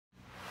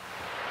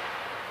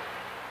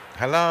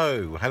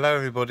Hello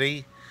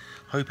everybody.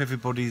 Hope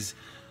everybody's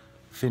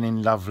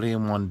feeling lovely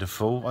and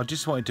wonderful. I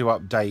just wanted to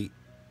update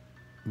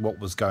what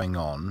was going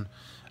on,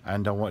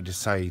 and I wanted to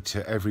say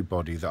to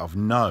everybody that I've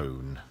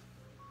known,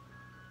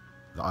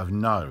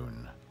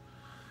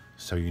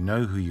 so you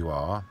know who you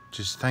are.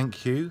 Just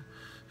thank you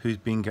who's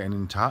been getting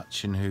in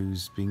touch and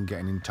who's been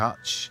getting in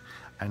touch,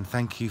 and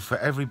thank you for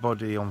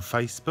everybody on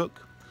Facebook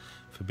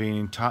for being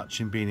in touch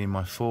and being in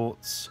my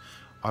thoughts.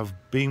 I've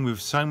been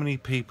with so many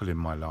people in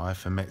my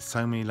life and met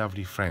so many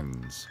lovely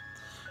friends,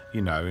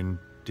 you know, in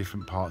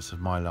different parts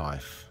of my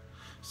life.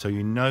 So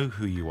you know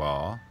who you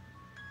are.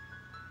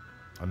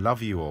 I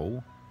love you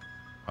all.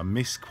 I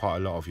miss quite a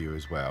lot of you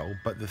as well.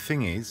 But the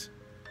thing is,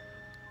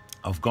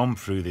 I've gone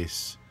through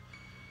this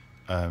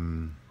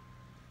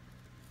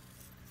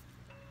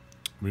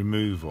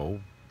removal.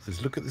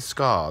 Just look at the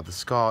scar. The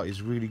scar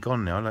is really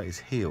gone now. Like, it's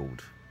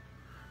healed.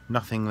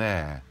 Nothing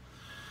there.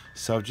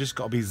 So I've just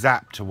got to be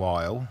zapped a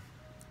while.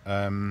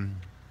 I've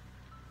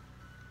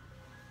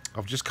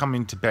just come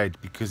into bed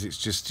because it's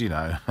just, you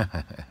know,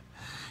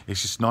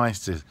 it's just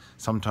nice to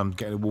sometimes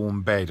get a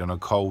warm bed on a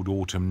cold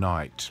autumn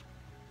night.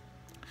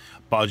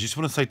 But I just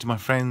want to say to my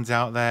friends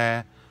out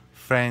there,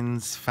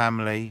 friends,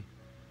 family,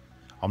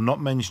 I'm not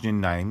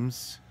mentioning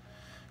names,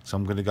 so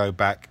I'm going to go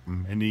back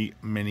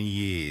many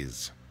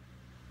years.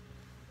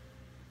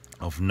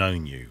 I've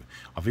known you.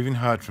 I've even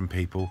heard from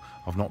people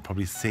I've not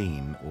probably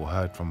seen or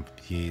heard from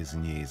years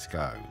and years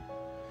ago.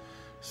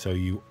 So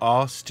you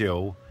are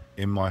still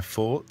in my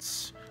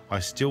thoughts. I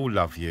still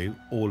love you,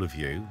 all of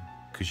you,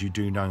 because you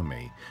do know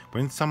me.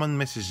 When someone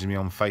messages me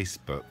on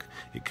Facebook,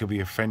 it could be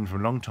a friend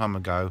from a long time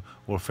ago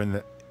or a friend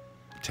that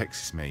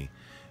texts me.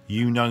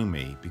 You know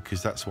me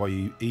because that's why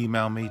you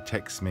email me,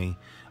 text me,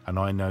 and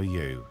I know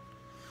you.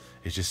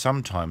 It's just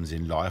sometimes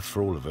in life,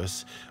 for all of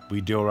us, we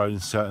do our own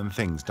certain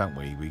things, don't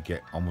we? We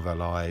get on with our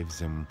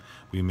lives and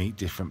we meet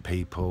different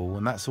people,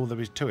 and that's all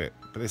there is to it.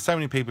 But there's so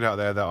many people out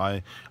there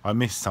that I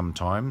miss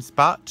sometimes,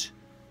 but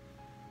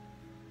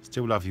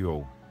still love you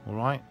all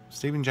right?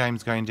 Stephen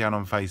James going down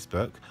on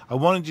Facebook. I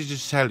wanted to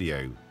just tell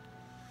you,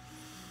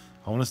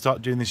 I want to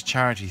start doing this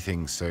charity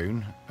thing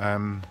soon,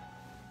 to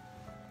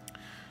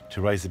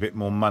raise a bit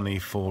more money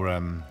for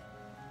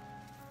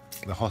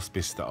the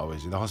hospice that I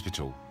was in, the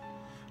hospital.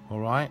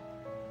 All right?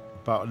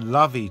 But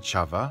love each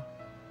other.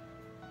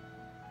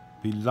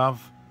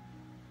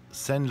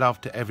 Send love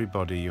to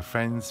everybody, your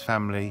friends,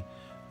 family,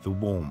 the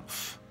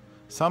warmth.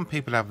 Some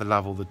people have the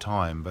love all the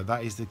time, but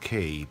that is the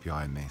key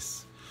behind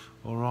this.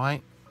 All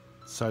right?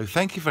 So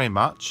thank you very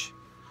much.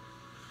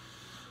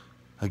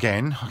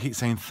 Again, I keep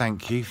saying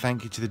thank you.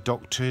 Thank you to the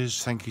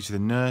doctors. Thank you to the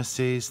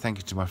nurses. Thank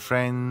you to my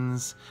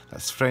friends.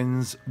 That's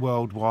friends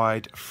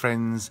worldwide,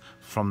 friends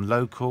from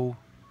local.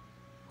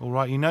 All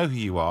right, you know who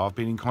you are. I've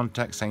been in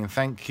contact saying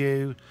thank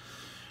you.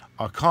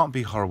 I can't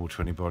be horrible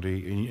to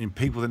anybody, and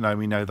people that know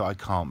me know that I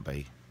can't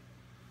be.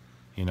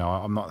 You know,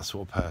 I'm not that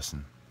sort of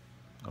person.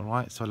 All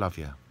right, so I love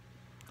you.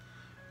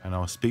 And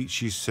I'll speak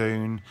to you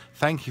soon.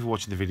 Thank you for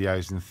watching the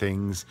videos and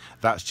things.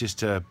 That's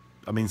just I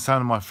mean, so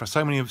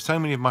many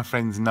of my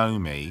friends know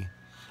me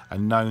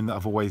and known that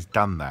I've always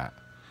done that.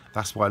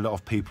 That's why a lot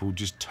of people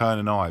just turn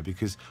an eye,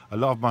 because a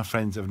lot of my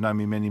friends that have known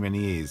me many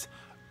years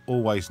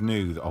always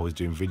knew that I was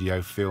doing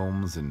video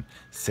films and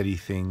silly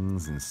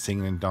things and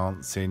singing and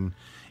dancing,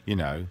 you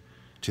know,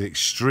 to the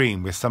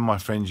extreme where some of my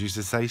friends used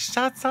to say,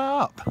 "Shut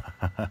up."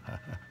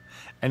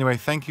 Anyway,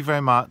 thank you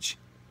very much.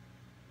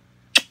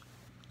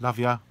 Love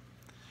ya.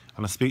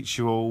 And I'll speak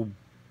to you all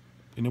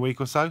in a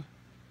week or so.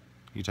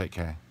 You take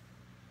care.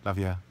 Love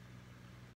ya.